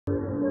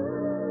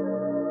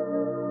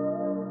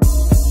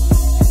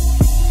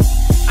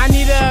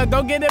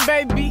go get it,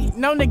 baby.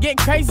 Known to get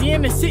crazy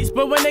in the seats,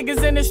 but when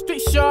niggas in the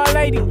streets, sure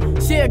lady.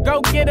 She a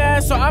go get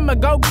her, so I'ma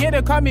go get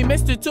her. Call me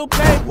Mr.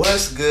 Two-Play.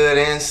 What's good,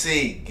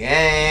 NC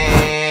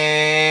gang?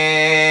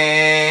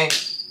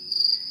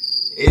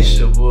 It's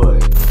your boy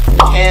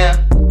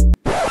Cam,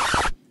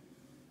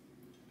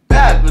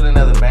 back with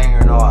another banger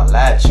and all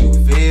that. You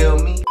feel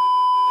me?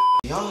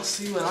 Y'all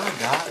see what I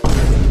got?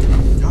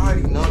 Y'all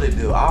already know the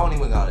deal. I don't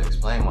even gotta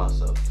explain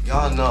myself.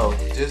 Y'all know.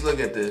 Just look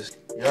at this.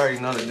 You already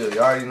know the deal. You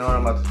already know what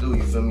I'm about to do.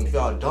 You feel me? If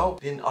y'all don't,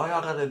 then all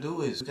y'all gotta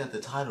do is look at the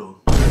title.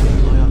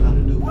 That's all y'all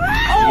gotta do.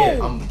 Yeah,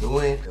 I'm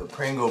doing the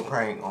Pringle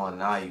prank on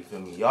now. You feel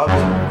me? Y'all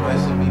been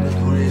requesting me to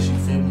do this. You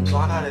feel me? So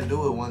I gotta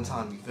do it one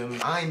time. You feel me?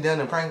 I ain't done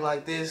a prank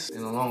like this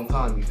in a long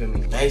time. You feel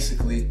me?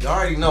 Basically, y'all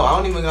already know. I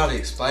don't even gotta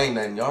explain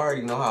nothing. Y'all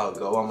already know how it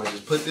go. I'm gonna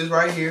just put this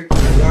right here.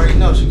 You already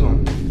know she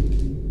gonna.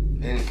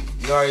 And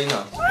you already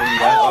know. You feel me?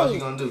 That's all she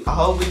gonna do. I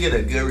hope we get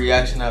a good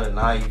reaction out of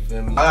Naya, you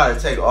feel me? I gotta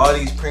take all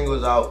these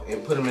Pringles out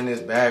and put them in this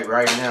bag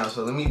right now.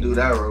 So let me do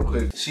that real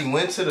quick. She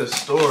went to the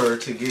store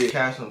to get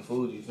cash some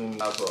food, you feel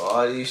me? I put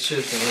all these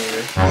chips in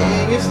here.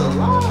 Dang, it's a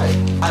lot.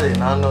 I did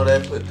not know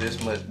that put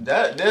this much.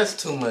 That's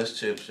too much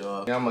chips,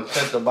 y'all. I'm gonna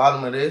cut the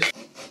bottom of this.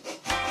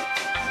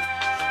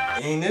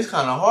 Dang, this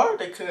kind of hard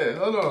to cut.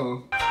 Hold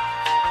on.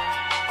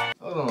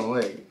 Hold on,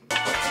 wait.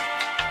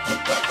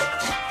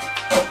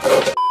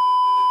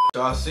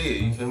 Y'all see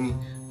it, you feel me?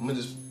 I'm gonna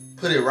just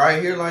put it right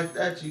here like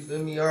that, you feel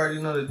me? You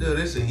already know the deal.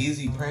 This is an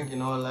easy prank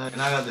and all that.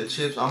 And I got the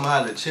chips. I'm gonna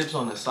have the chips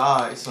on the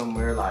side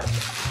somewhere, like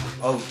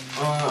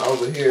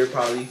over here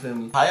probably, you feel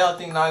me? How y'all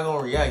think Naya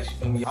gonna react, you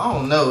feel me? I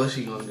don't know what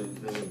she gonna do, you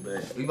feel me?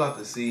 But we about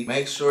to see.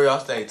 Make sure y'all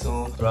stay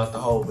tuned throughout the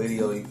whole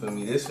video, you feel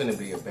me? This finna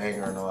be a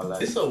banger and all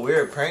that. It's a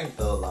weird prank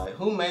though, like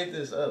who made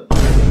this up?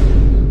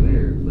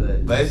 Weird,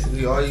 but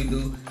basically all you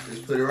do is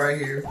put it right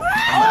here.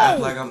 I'm gonna act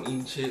like I'm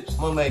eating chips.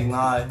 I'm gonna make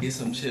Naya get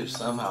some chips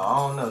somehow.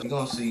 I don't know. You're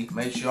gonna see.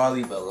 Make sure y'all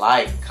leave a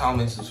like,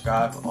 comment,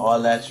 subscribe,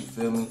 all that, you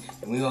feel me?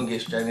 And we gonna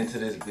get straight into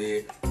this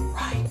vid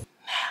right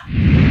now.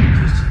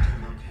 Just check her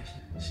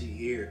location. She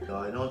here.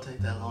 So it don't take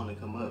that long to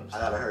come up. I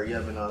gotta hurry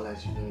up and all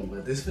that, you feel me?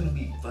 But this finna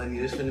be funny.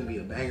 This finna be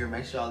a banger.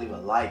 Make sure y'all leave a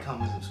like,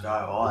 comment,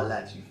 subscribe, all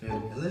that, you feel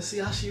me? And let's see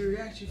how she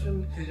reacts, you feel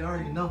me? Cause you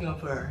already know. She gonna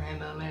put her hand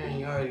down there and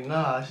you already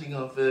know how she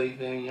gonna feel, you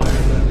feel me? You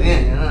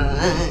already know.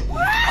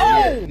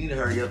 Yeah, need to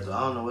hurry up though. I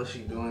don't know what she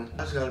doing. I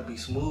just gotta be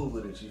smooth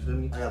with it, you feel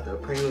me? I got the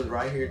Pringles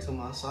right here to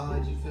my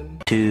side, you feel me?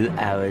 2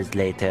 hours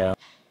later.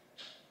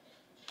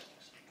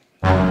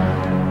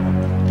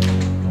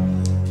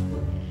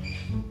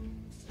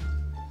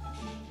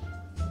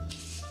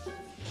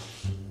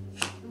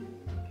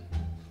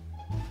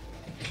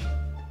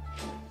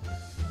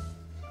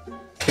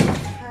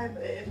 Hi,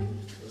 babe.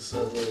 What's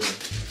up, baby?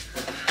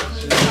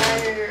 I'm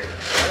tired.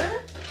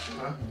 What?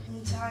 Huh?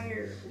 I'm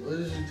tired. What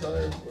is you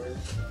tired for?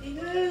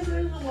 Because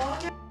there's a long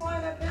ass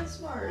line at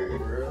PetSmart.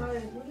 Real?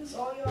 Like, what is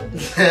all y'all doing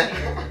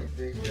here?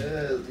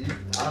 Because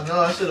I know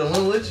I should have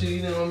went with you.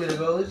 You didn't want me to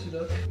go with you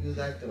though. You was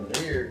acting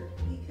weird.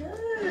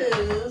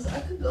 Because I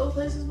could go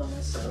places by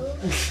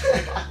myself.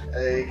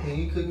 Hey, can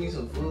you cook me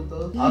some food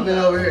though? I've been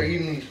over here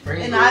eating these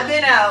Pringles. And I've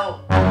been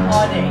out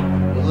all day.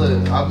 But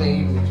look, I've been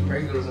eating these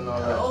Pringles and all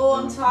that. Oh,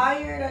 I'm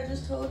tired. I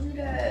just told you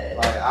that.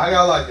 Like, I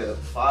got like a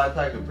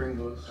 5-pack of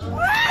Pringles.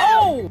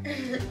 Oh!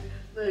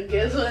 But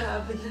guess what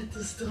happened at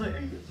the store?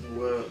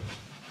 Well,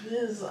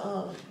 This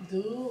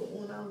dude,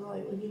 when I was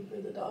like looking for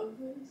the dog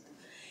food,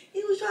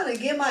 he was trying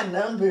to get my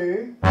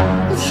number.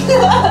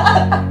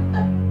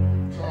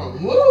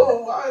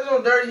 whoa, why is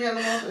your dirty hand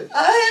on my face?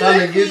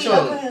 Trying to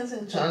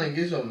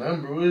get your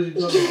number. What is you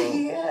talking about?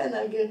 Yeah, and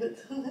I gave it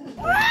to him.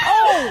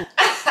 Oh!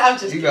 I'm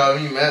just You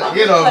got me mad. I'm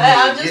Get just off me.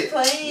 I'm just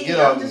playing. Get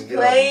off I'm me. just Get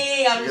off me.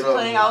 playing. I'm Get just off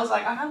playing. me. I was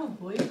like, I have a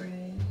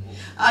boyfriend.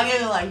 I gave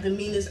him like the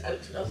meanest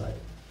attitude. I was like,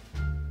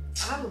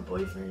 I have a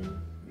boyfriend.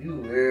 You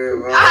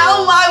weird, bro.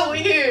 How am I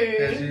Because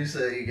weird? you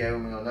said you gave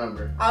me your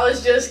number. I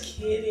was just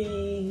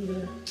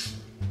kidding.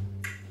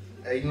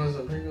 Hey, you want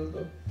some Pringles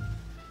though?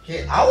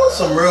 I want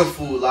some real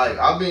food. Like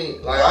I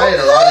ate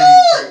a lot of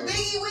these Pringles.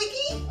 Biggie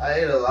Wiggy. I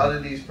ate a lot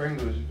of these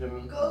Pringles. You feel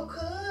me? Go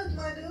cook,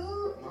 my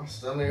dude. My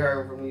stomach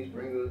hurt from these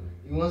Pringles.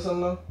 You want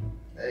some though?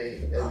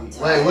 Hey, I'm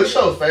wait. What's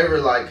your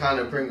favorite like kind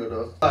of Pringle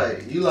though?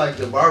 Like you like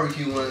the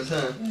barbecue ones,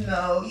 huh?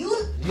 No, you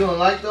don't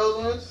like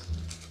those ones?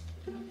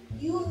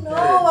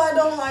 know I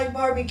don't like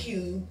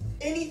barbecue.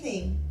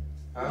 Anything.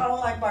 Huh? I don't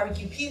like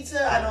barbecue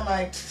pizza. I don't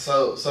like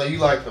So you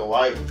like the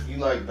white? You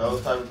like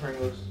those type of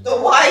Pringles? the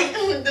white.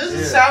 This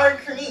is sour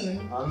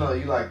cream. I know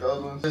you like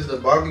those ones. It's the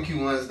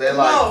barbecue ones. They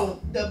like.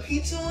 No, the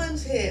pizza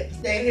ones hit.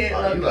 They hit.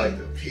 Oh, you like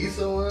the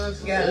pizza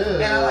ones? Yeah,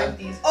 and I like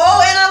these.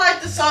 Oh, and I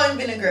like the salt and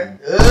vinegar.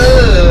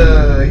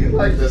 You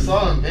like the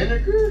salt and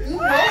vinegar? You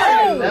know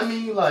I do. That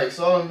mean you like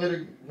salt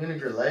and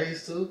vinegar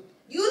Lay's too?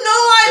 You know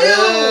I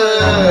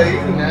do.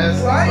 You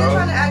nasty, Why are you bro.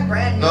 trying to act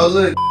brand new? No,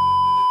 look.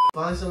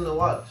 Find something to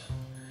watch.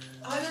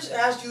 I just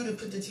asked you to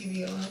put the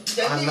TV on.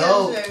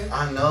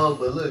 I know,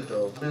 but look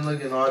though. I've been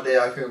looking all day.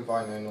 I couldn't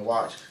find nothing to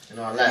watch and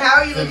all that.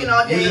 How are you looking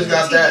all day? You just and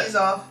got the TV's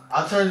that. off.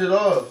 I turned it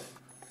off.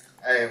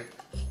 Hey,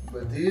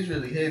 but these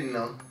really hitting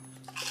though.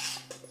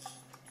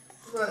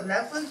 What,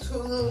 Netflix,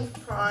 Hulu,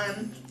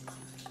 Prime,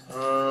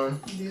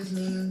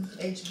 Disney,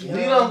 HBO.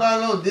 We don't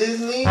got no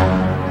Disney.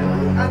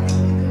 I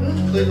think we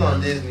do. Click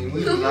on Disney.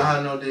 We do not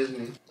have no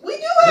Disney. We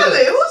do have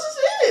it. Who's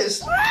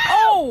this?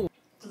 Oh!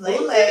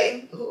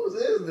 Lele. Who's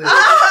this?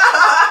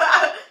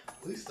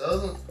 We stole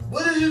them.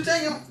 What is you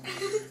taking?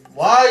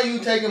 Why are you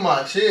taking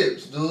my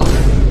chips, dude?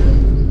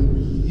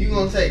 You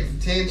gonna take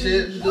 10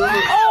 chips, dude?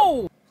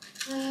 Oh!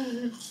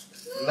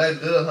 That's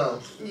good, huh?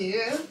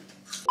 Yeah.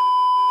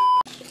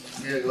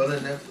 Yeah, go to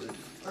Netflix.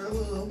 Or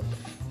Hulu.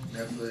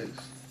 Netflix.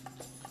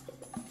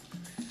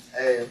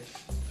 Hey,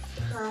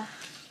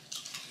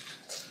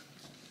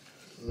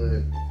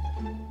 look,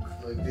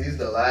 these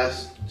the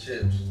last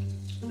chips.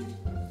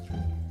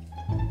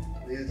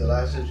 These the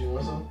last chips. You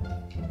want some?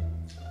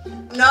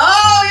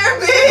 No, you're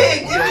big.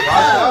 Give me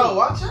some.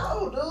 Watch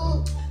out,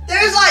 dude.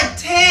 There's like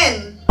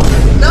 10.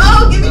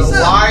 No, give me some.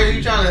 Why are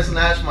you trying to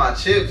snatch my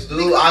chips, dude?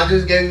 Because I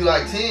just gave you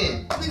like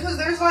 10. Because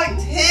there's like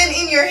 10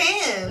 in your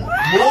hand.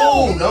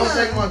 Move! Don't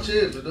take my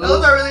chips, dude.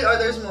 Those are really, or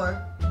there's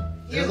more.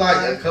 There's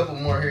like a couple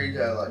more here. You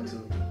got like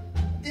 2.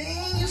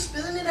 Dang, you're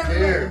spilling it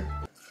everywhere.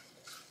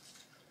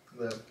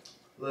 Here.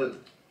 Look.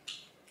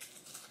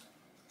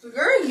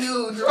 You're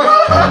huge, bro.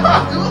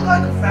 You look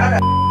like a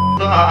fat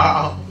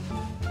ass.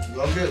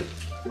 Go get.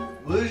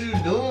 What are you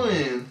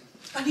doing?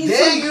 I need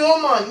Dang, some. you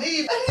on my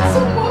knee. I need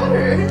some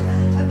water.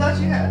 I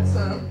thought you had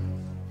some.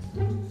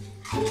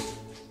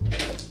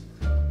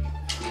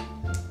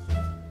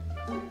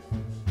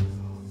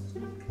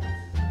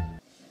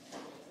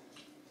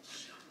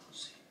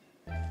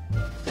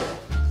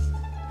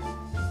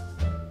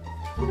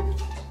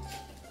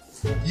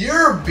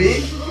 You're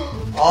big.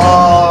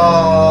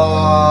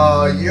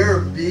 Oh,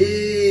 you're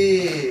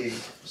big.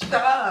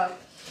 Stop.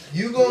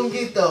 You gonna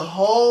get the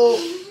whole.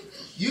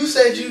 You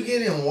said you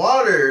getting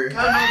water. She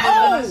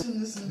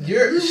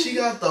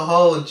got the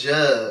whole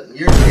jug.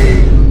 You're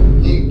big.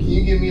 Can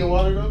you give me a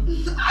water though?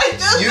 I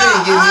just You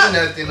got didn't give up. me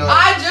nothing though.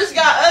 I just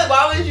got up.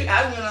 Why would you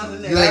ask me when I was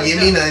in there? You ain't give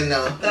me nothing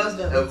though. That was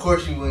dumb. Of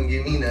course you wouldn't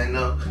give me nothing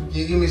though. Can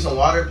you give me some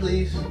water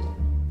please?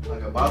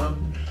 Like a bottle?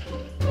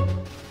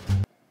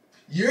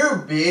 You're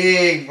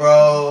big,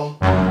 bro.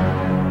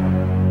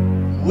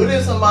 What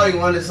if somebody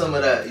wanted some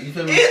of that? You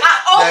feel me?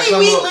 Only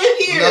we live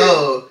here.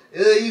 No.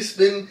 You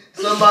spitting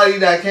somebody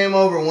that came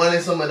over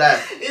wanted some of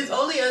that. It's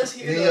only us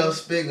here. Then your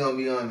spit gonna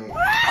be on it.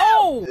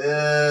 Oh!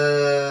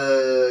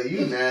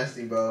 You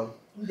nasty, bro.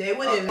 They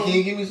wouldn't know. Can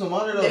you give me some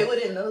water though? They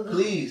wouldn't know though.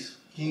 Please.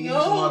 Can you give me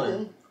some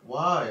water?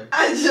 Why?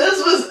 I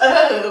just was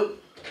up.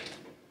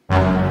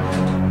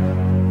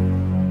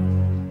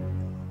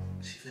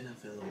 She finna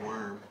feel a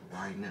worm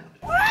right now.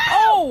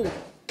 Oh!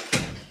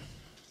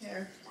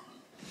 Here.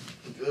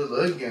 Good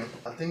looking.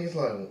 I think it's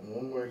like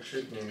one more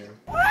trick in here.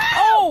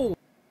 Oh!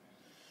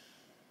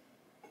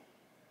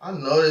 I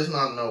know there's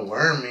not no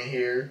worm in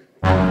here.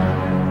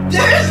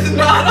 There's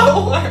not a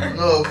worm.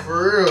 No,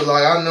 for real.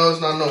 Like, I know it's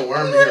not no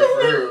worm in here,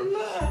 for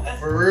real.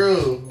 For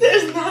real.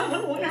 There's not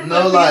a worm.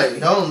 No, like,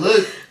 don't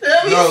look.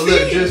 Let me No, see.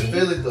 look, just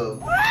feel it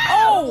though.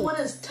 I don't want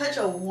to touch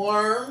a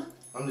worm.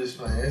 I'm just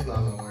playing. It's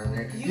not no worm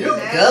in here. You You're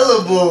nasty.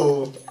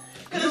 gullible.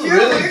 Cause You're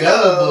really weirdo.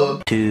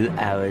 gullible. 2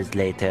 hours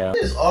later.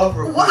 Just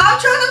offer. Well, I'm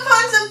trying to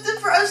find something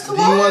for us to Do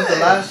watch. you want the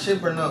last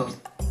chip or no?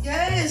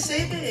 Yes,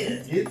 save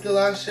it. Get the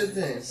last chip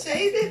then.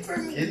 Save it for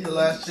me. Get the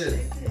last chip.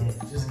 Save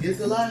it. Just get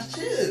the last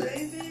chip.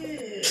 Save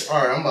it.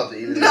 Alright, I'm about to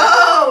eat it.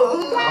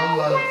 No. I'm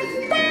about to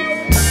eat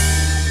it.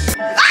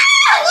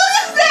 Ah, what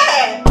is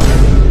that?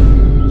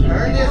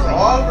 Turn this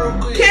off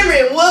real quick.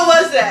 Cameron, what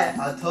was that?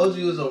 I told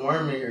you it was a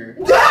worm in here.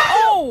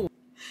 Oh!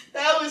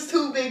 That was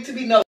too big to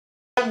be no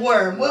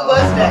worm. What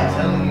was I'm that?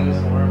 telling you it's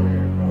a worm in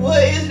here, bro.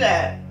 What is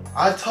that?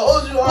 I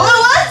told you already. What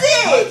was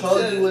I it?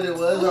 told you what it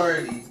was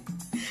already.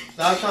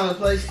 Stop trying to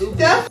play stupid.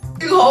 That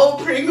whole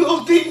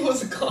Pringle thing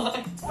was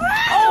gone.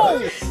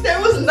 Oh! There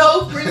was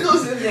no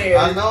Pringles in there.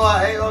 I know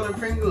I ate all the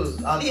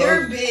Pringles. I told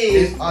You're you.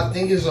 big. I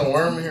think it's a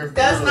worm in here. For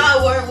That's real.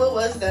 not a worm. What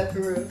was that, for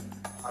real?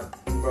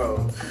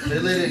 Bro,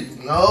 feel it.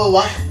 No,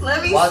 watch.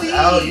 Let me Watch see.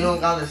 out. You don't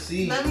gotta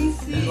see. Let me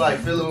see. Just like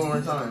feel it one more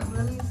time.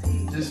 Let me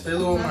see. Just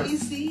feel it one more Let me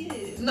time. see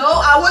it. No,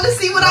 I want to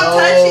see what I'm No,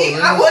 touching.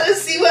 let I me- want to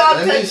see what I'm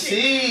Let touching. me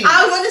see.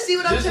 I want to see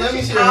what I'm Just touching. let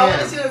me see your I want to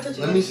hand. see what I'm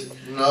touching. Let me see.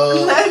 No.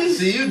 Let me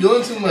See, you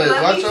doing too much.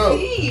 Let Watch me out.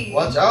 see.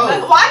 Watch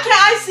out. Why can't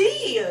I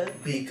see?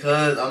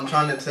 Because I'm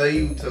trying to tell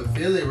you to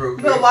feel it real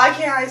quick. But why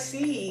can't I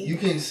see? You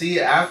can see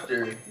it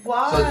after.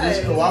 Why? So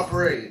just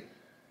cooperate.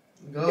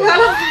 Go.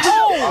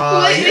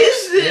 What you're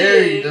is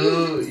scary, it?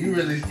 dude. You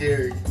really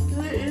scary.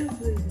 What is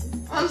it?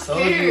 I'm told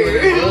you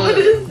scared. what What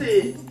it is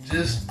it?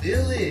 Just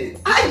feel it.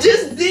 I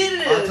just did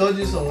it. I told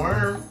you it's a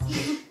worm.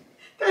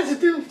 That's a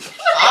dude.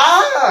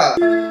 Ah!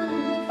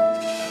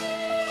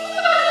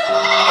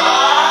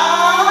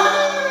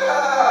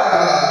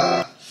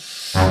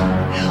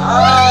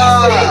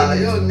 Ah!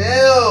 Your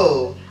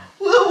nail.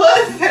 What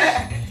was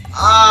that?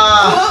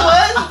 Ah! What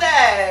was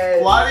that?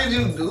 Why did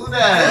you do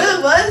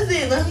that? What was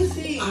it? Let me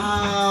see.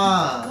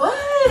 Ah! What?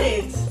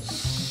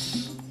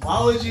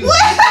 Why would you do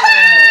that?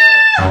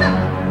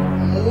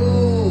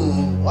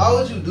 Ooh, why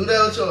would you do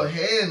that with your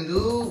hand,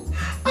 dude?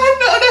 I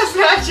know.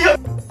 That's not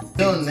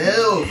your. Your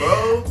nail,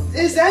 bro.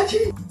 Is that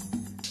you?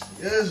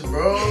 Yes,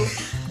 bro.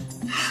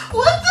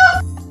 What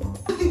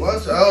the?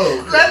 Watch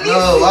out. Let me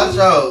see. Watch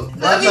out.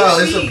 Let Watch me out.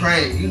 see. It's a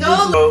prank. You No.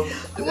 do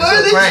so. Where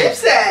are the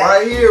chips at?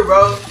 Right here,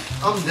 bro.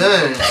 I'm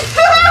done. I'm done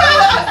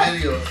with this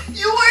video.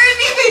 You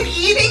weren't even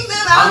eating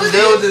them out I'm of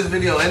done with this. this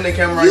video. End the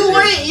camera right You there.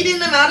 weren't eating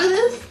them out of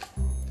this?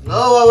 No,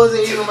 I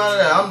wasn't eating them out of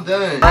that. I'm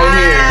done.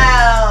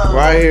 Wow.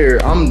 Right here.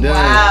 I'm done.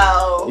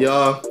 Wow.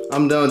 Y'all,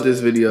 I'm done with this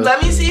video.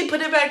 Let me see.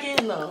 Put it back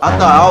in though. I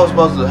thought I was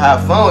supposed to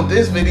have fun with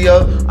this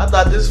video. I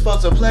thought this was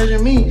supposed to pleasure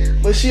me.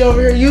 But she over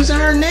here using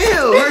her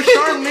nail. Her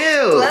sharp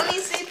nail. Let me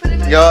see. Put it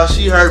back. Y'all,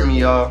 she hurt me,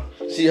 y'all.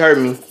 She hurt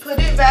me. Put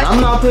it back. I'm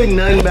not putting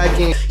nothing back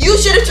in. You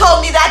should have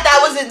told me that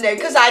was in there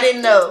because I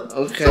didn't know.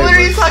 Okay. So what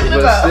are you talking but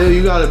about? Still,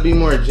 you gotta be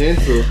more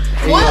gentle.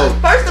 And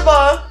What? First of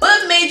all,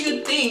 what made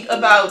you think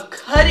about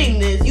cutting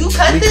this? You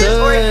cut this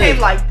or it came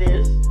like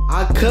this?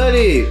 I cut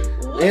it.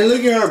 And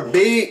look at her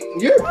big.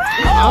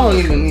 I don't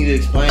even need to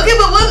explain. Okay,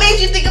 but what made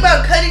you think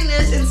about cutting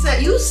this and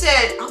said you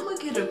said I'm gonna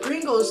get a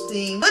Pringles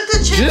thing. Put the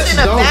chips Just in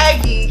a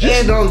baggie Just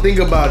and don't think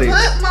about it.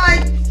 put my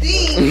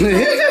thing in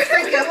the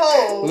freaking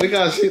hole. Look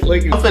how she's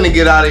looking. I'm finna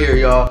get out of here,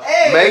 y'all.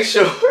 Hey. Make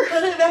sure.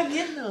 Put it back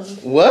in though.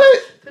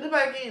 What? Put it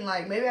back in.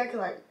 Like maybe I could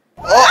like.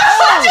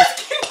 Oh. I'm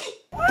just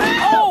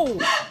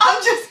kidding.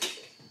 I'm just kidding.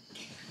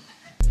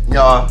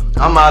 Y'all,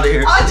 I'm out of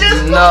here. I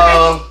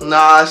just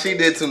Nah, she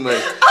did too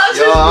much. I just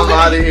Y'all, I'm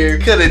out of here.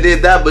 Coulda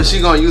did that, but she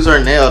gonna use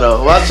her nail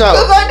though. Watch out.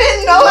 Because I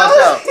didn't know Watch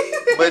I out. was.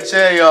 But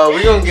yeah, y'all,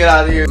 we gonna get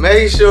out of here.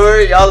 Make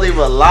sure y'all leave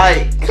a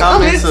like,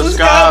 comment,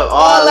 subscribe,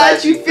 all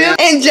that, you feel.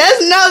 And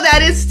just know that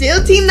it's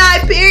still Team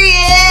Night, period.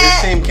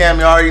 It's Team Cam,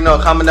 you already know.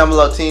 Comment down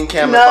below, Team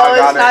Cam, if No, I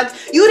got it's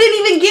not. You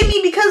didn't even get me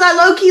because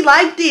I low-key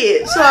liked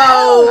it. So.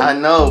 I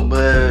know,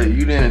 but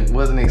you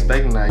wasn't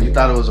expecting that. You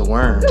thought it was a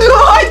worm. No,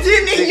 I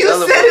didn't. She You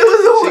gullible. said it was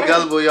a She worm.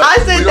 gullible, y'all. I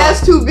said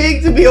that's too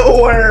big to be a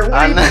worm. What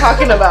I are you know.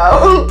 talking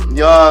about?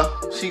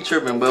 Y'all, she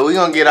tripping, but we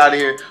gonna get out of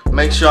here.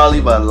 Make sure y'all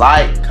leave a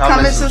like,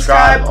 comment,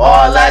 subscribe,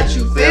 all that,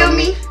 you feel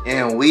me?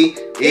 And we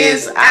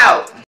is out.